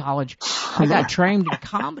Comedy College. I got trained in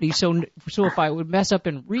comedy, so if I would mess up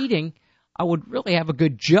in reading, I would really have a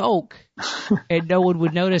good joke, and no one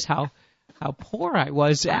would notice how poor I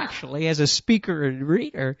was actually as a speaker and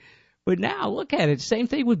reader. But now, look at it. Same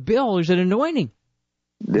thing with Bill. There's an anointing.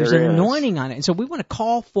 There's an anointing on it. And so we want to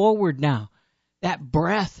call forward now that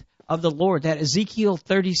breath of the Lord, that Ezekiel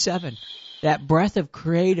 37, that breath of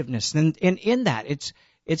creativeness. And in that,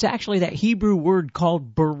 it's actually that Hebrew word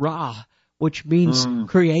called bara, which means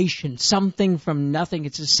creation, something from nothing.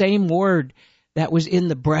 It's the same word that was in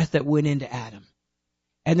the breath that went into Adam.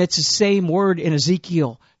 And it's the same word in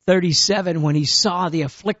Ezekiel 37 when he saw the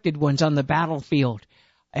afflicted ones on the battlefield.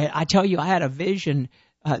 And I tell you, I had a vision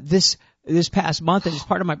this past month, and as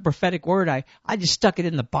part of my prophetic word, I just stuck it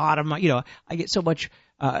in the bottom. I get so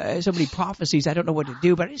many prophecies, I don't know what to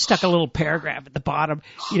do, but I just stuck a little paragraph at the bottom.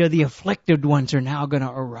 The afflicted ones are now going to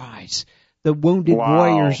arise. The wounded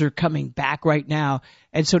warriors are coming back right now.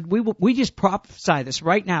 And so we just prophesy this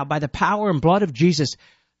right now by the power and blood of Jesus,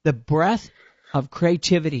 the breath of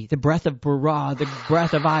creativity, the breath of bara, the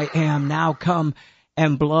breath of I am, now come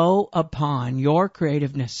and blow upon your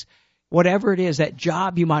creativeness. Whatever it is, that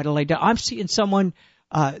job you might have laid down. I'm seeing someone,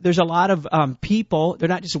 there's a lot of people, they're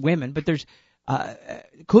not just women, but there's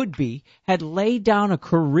could be, had laid down a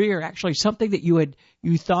career, actually something that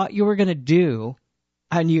you thought you were going to do,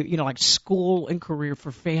 and like school and career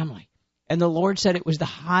for family. And the Lord said it was the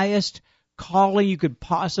highest calling you could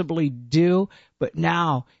possibly do, but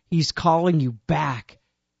now He's calling you back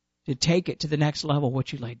to take it to the next level,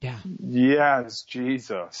 what you laid down. Yes,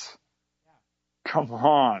 Jesus. Come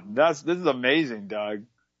on. This is amazing, Doug.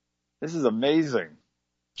 This is amazing.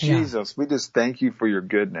 Yeah. Jesus, we just thank you for your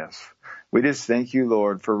goodness. We just thank you,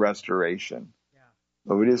 Lord, for restoration.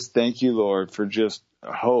 But we just thank you, Lord, for just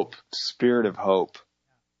hope, spirit of hope.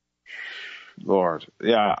 Lord.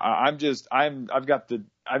 Yeah, I've just got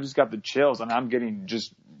the chills, and I'm getting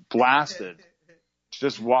just blasted.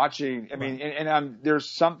 Just watching. I mean, and there's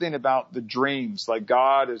something about the dreams, like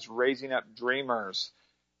God is raising up dreamers.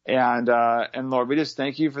 And Lord, we just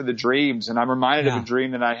thank you for the dreams. And I'm reminded of a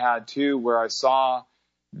dream that I had too, where I saw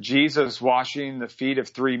Jesus washing the feet of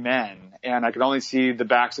 3 men, and I could only see the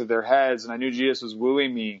backs of their heads. And I knew Jesus was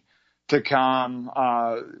wooing me to come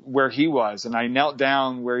where he was. And I knelt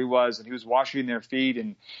down where he was, and he was washing their feet.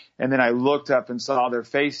 And then I looked up and saw their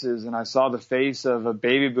faces, and I saw the face of a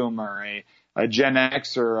baby boomer, a Gen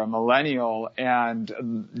Xer, a millennial.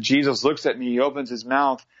 And Jesus looks at me, he opens his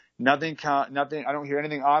mouth. Nothing, I don't hear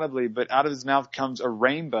anything audibly, but out of his mouth comes a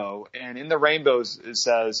rainbow. And in the rainbows, it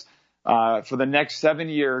says, for the next 7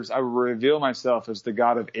 years, I will reveal myself as the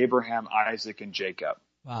God of Abraham, Isaac, and Jacob.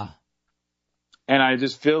 Wow. And I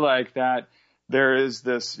just feel like that there is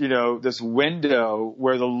this, this window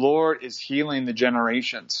where the Lord is healing the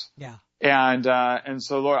generations. Yeah. And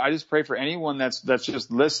so, Lord, I just pray for anyone that's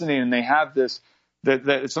just listening, and they have this,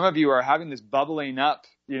 that some of you are having this bubbling up,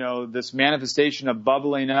 this manifestation of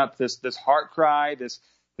bubbling up, this heart cry, this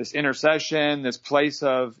intercession, this place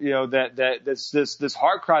of, this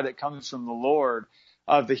heart cry that comes from the Lord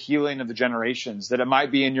of the healing of the generations, that it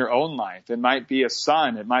might be in your own life. It might be a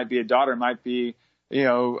son. It might be a daughter. It might be,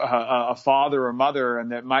 a father or mother,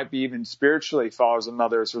 and that might be even spiritually fathers and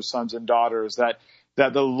mothers or sons and daughters, that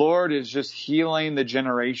the Lord is just healing the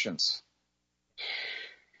generations.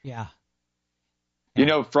 Yeah.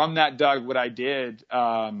 From that, Doug, what I did,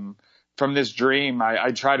 from this dream,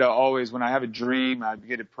 I try to always, when I have a dream, I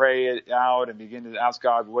begin to pray it out and begin to ask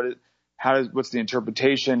God, what's the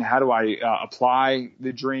interpretation? How do I apply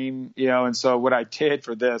the dream? And so what I did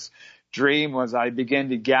for this dream was I began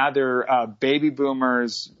to gather baby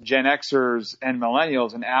boomers, Gen Xers, and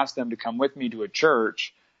millennials and ask them to come with me to a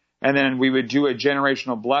church. And then we would do a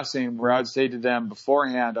generational blessing where I'd say to them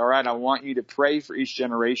beforehand, all right, I want you to pray for each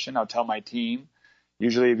generation. I'll tell my team.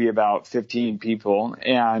 Usually it'd be about 15 people.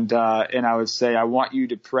 And I would say, I want you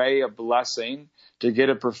to pray a blessing to get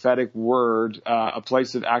a prophetic word, a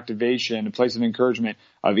place of activation, a place of encouragement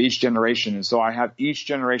of each generation. And so I have each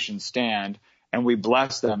generation stand, and we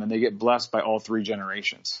bless them, and they get blessed by all 3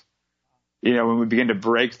 generations. When we begin to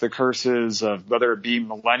break the curses of whether it be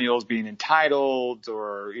millennials being entitled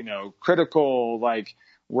or, critical, like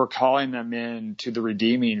we're calling them in to the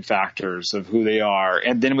redeeming factors of who they are.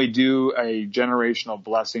 And then we do a generational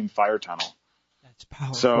blessing fire tunnel. That's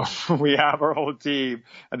powerful. So we have our whole team,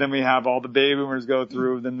 and then we have all the baby boomers go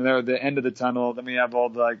through, then they're at the end of the tunnel, then we have all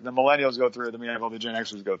the millennials go through, then we have all the Gen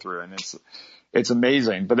Xers go through, and it's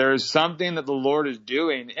amazing. But there is something that the Lord is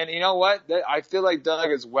doing. And you know what? I feel like, Doug,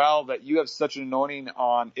 as well, that you have such an anointing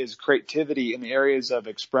on is creativity in the areas of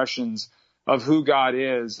expressions of who God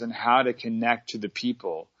is and how to connect to the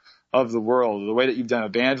people of the world, the way that you've done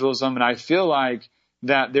evangelism. And I feel like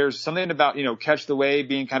that there's something about, Catch the Wave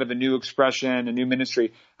being kind of a new expression, a new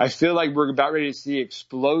ministry. I feel like we're about ready to see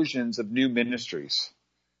explosions of new ministries.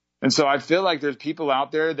 And so I feel like there's people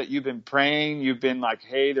out there that you've been praying, you've been like,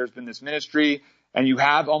 hey, there's been this ministry, and you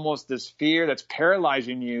have almost this fear that's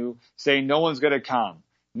paralyzing you, saying no one's going to come.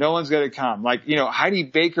 No one's going to come. Like, Heidi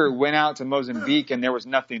Baker went out to Mozambique and there was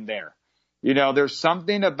nothing there. There's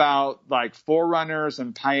something about like forerunners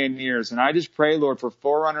and pioneers. And I just pray, Lord, for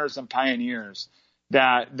forerunners and pioneers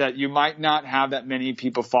that you might not have that many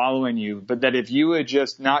people following you, but that if you would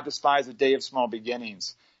just not despise the day of small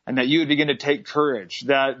beginnings, and that you would begin to take courage,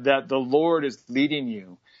 that the Lord is leading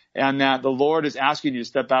you, and that the Lord is asking you to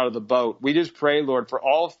step out of the boat. We just pray, Lord, for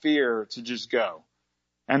all fear to just go,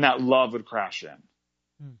 and that love would crash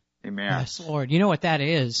in. Amen. Yes, Lord. You know what that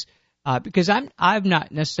is? Because I'm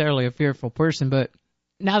not necessarily a fearful person, but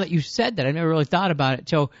now that you said that, I never really thought about it.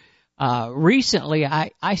 So recently,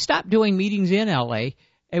 I stopped doing meetings in L.A.,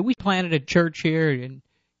 and we planted a church here, and,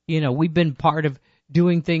 we've been part of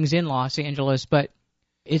doing things in Los Angeles, but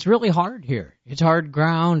it's really hard here. It's hard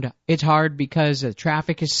ground. It's hard because the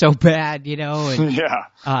traffic is so bad, and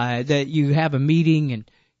that you have a meeting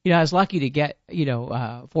and I was lucky to get,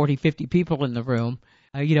 40, 50 people in the room,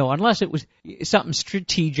 unless it was something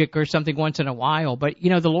strategic or something once in a while. But,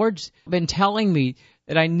 the Lord's been telling me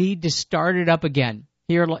that I need to start it up again.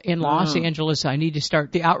 Here in Los Angeles, I need to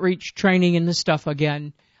start the outreach training and the stuff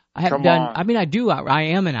again. I haven't done, I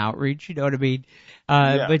am an outreach, you know what I mean?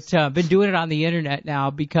 Yes. But been doing it on the internet now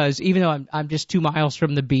because even though I'm just 2 miles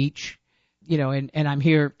from the beach, and I'm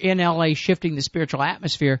here in LA shifting the spiritual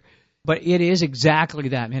atmosphere, but it is exactly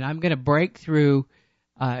that, man. I'm going to break through,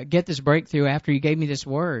 get this breakthrough after you gave me this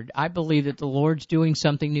word. I believe that the Lord's doing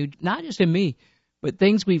something new, not just in me, but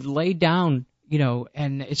things we've laid down,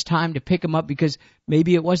 and it's time to pick them up because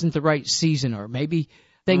maybe it wasn't the right season or maybe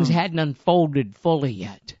things hadn't unfolded fully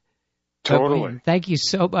yet. Totally. But, man, thank you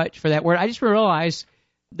so much for that word. I just realized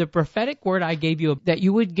the prophetic word I gave you that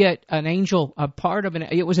you would get an angel,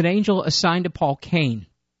 it was an angel assigned to Paul Cain.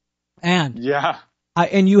 And yeah.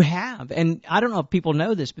 And you have, and I don't know if people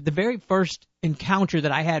know this, but the very first encounter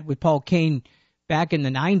that I had with Paul Cain back in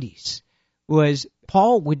the 90s was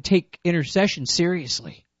Paul would take intercession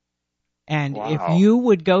seriously. And wow. if you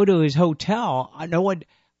would go to his hotel, I know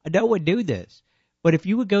would do this, but if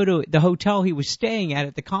you would go to the hotel he was staying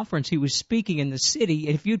at the conference he was speaking in the city,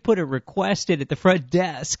 and if you'd put a request in at the front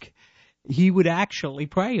desk, he would actually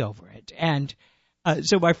pray over it. And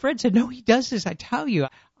so my friend said, no, he does this, I tell you.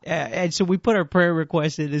 And so we put our prayer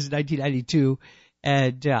request in. This is 1992,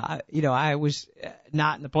 and I was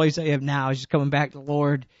not in the place I am now. I was just coming back to the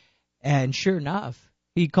Lord, and sure enough,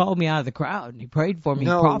 He called me out of the crowd and He prayed for me.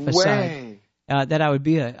 No He prophesied way. That I would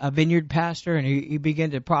be a vineyard pastor, and he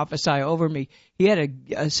began to prophesy over me. He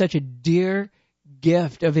had such a dear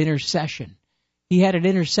gift of intercession. He had an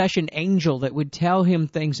intercession angel that would tell him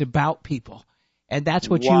things about people, and that's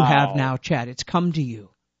what you have now, Chad. It's come to you.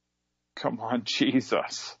 Come on,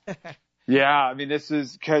 Jesus. Yeah, I mean, this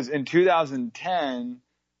is because in 2010,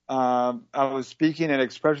 I was speaking at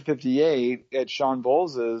Expression 58 at Sean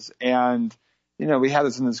Bowles's, and, we had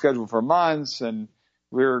this in the schedule for months, and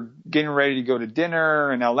we were getting ready to go to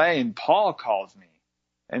dinner in LA, and Paul calls me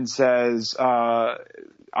and says, I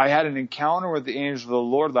had an encounter with the angel of the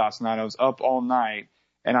Lord last night. I was up all night,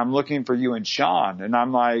 and I'm looking for you and Sean. And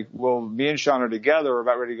I'm like, well, me and Sean are together. We're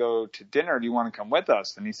about ready to go to dinner. Do you want to come with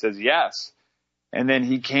us? And he says, yes. And then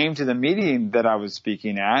he came to the meeting that I was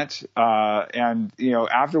speaking at. And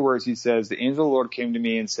afterwards he says, the angel of the Lord came to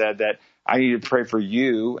me and said that I need to pray for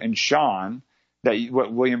you and Sean, that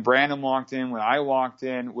what William Branham walked in, when I walked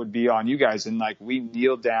in, would be on you guys. And we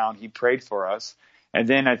kneeled down, he prayed for us. And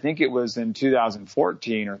then I think it was in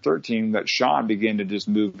 2014 or 13 that Sean began to just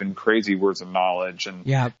move in crazy words of knowledge. And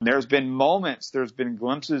there's been moments, there's been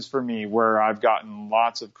glimpses for me where I've gotten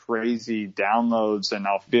lots of crazy downloads, and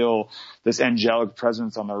I'll feel this angelic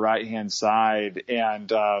presence on the right-hand side. And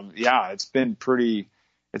it's been pretty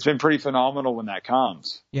phenomenal when that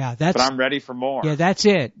comes. Yeah, but I'm ready for more. Yeah, that's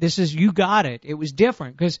it. You got it. It was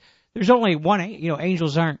different because there's only one,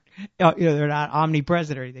 angels aren't, they're not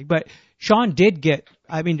omnipresent or anything. But Sean did get,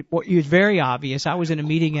 it was very obvious. I was in a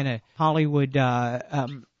meeting in a Hollywood,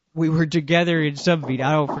 we were together in some meeting.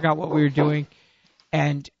 I forgot what we were doing.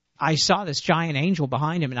 And I saw this giant angel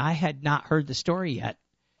behind him, and I had not heard the story yet.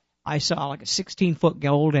 I saw like a 16-foot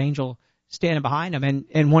gold angel standing behind him.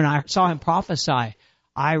 And when I saw him prophesy,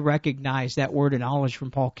 I recognized that word of knowledge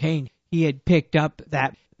from Paul Cain. He had picked up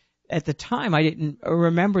that. At the time, I didn't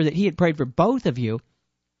remember that he had prayed for both of you,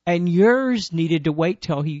 and yours needed to wait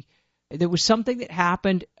till there was something that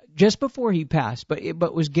happened just before he passed,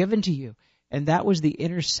 but was given to you, and that was the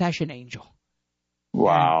intercession angel.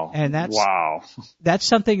 Wow. And that's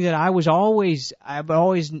something that I've always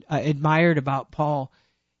admired about Paul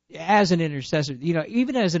as an intercessor.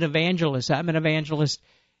 Even as an evangelist, I'm an evangelist,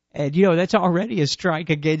 and that's already a strike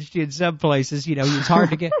against you in some places. It's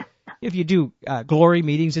hard to get. If you do glory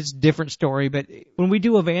meetings, it's a different story. But when we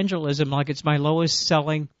do evangelism, it's my lowest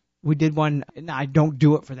selling, we did one, and I don't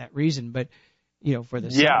do it for that reason, but, for the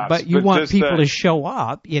yeah, but you want people to show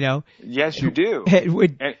up, Yes, you do.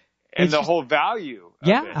 And the whole value of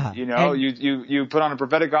it. You put on a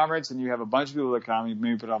prophetic conference and you have a bunch of people that come. You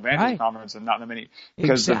maybe put on an evangelist conference and not that many,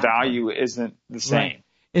 because the value isn't the same. Right.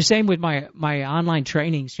 The same with my online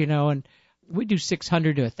trainings, and we do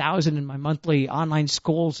 600 to 1,000 in my monthly online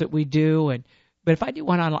schools that we do. But if I do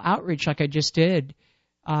one-on-one outreach like I just did,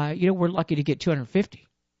 we're lucky to get 250.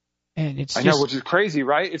 And it's I know, which is crazy,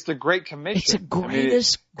 right? It's the Great Commission. It's the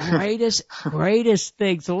greatest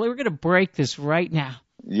thing. So we're going to break this right now.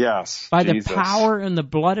 Yes. By Jesus. The power and the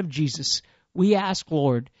blood of Jesus, we ask,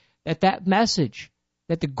 Lord, that message,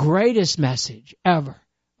 that the greatest message ever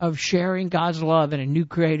of sharing God's love in a new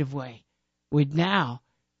creative way would now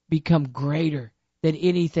become greater than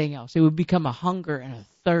anything else. It would become a hunger and a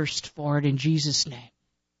thirst for it in Jesus' name.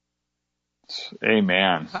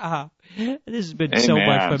 Amen. This has been so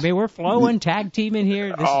much fun. Man, we're flowing, tag teaming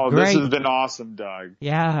here. This is great. This has been awesome, Doug.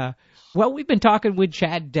 Yeah. Well, we've been talking with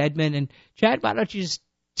Chad Dedmon. And Chad, why don't you just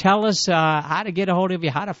tell us how to get a hold of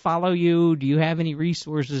you, how to follow you? Do you have any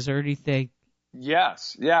resources or anything?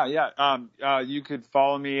 Yes. Yeah. You could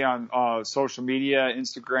follow me on social media,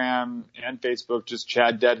 Instagram and Facebook, just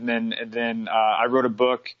Chad Dedmon. And then I wrote a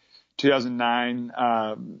book 2009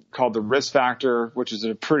 called The Risk Factor, which is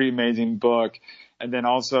a pretty amazing book. And then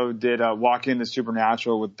also did Walking in the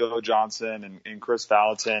Supernatural with Bill Johnson and Chris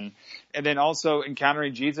Valentin. And then also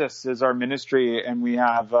Encountering Jesus is our ministry, and we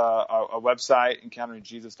have a website,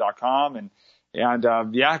 encounteringjesus.com. And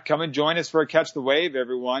come and join us for a Catch the Wave,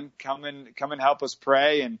 everyone. Come and help us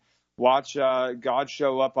pray and watch God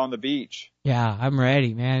show up on the beach. Yeah, I'm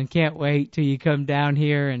ready, man. Can't wait till you come down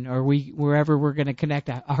here wherever we're going to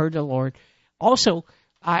connect. I heard the Lord. Also,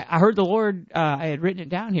 I heard the Lord, I had written it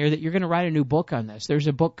down here, that you're going to write a new book on this. There's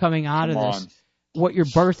a book coming out of this, what you're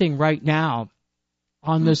birthing right now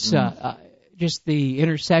on this, just the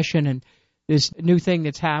intercession and this new thing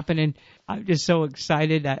that's happening. I'm just so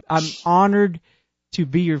excited. I'm honored to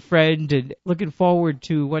be your friend and looking forward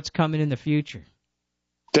to what's coming in the future.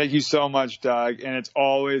 Thank you so much, Doug. And it's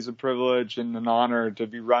always a privilege and an honor to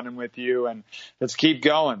be running with you. And let's keep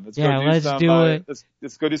going. Let's do it.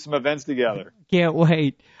 Let's go do some events together. Can't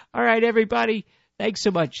wait. All right, everybody. Thanks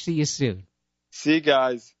so much. See you soon. See you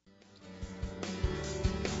guys.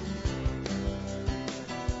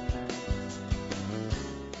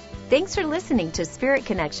 Thanks for listening to Spirit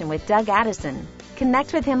Connection with Doug Addison.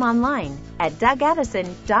 Connect with him online at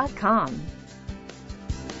DougAddison.com.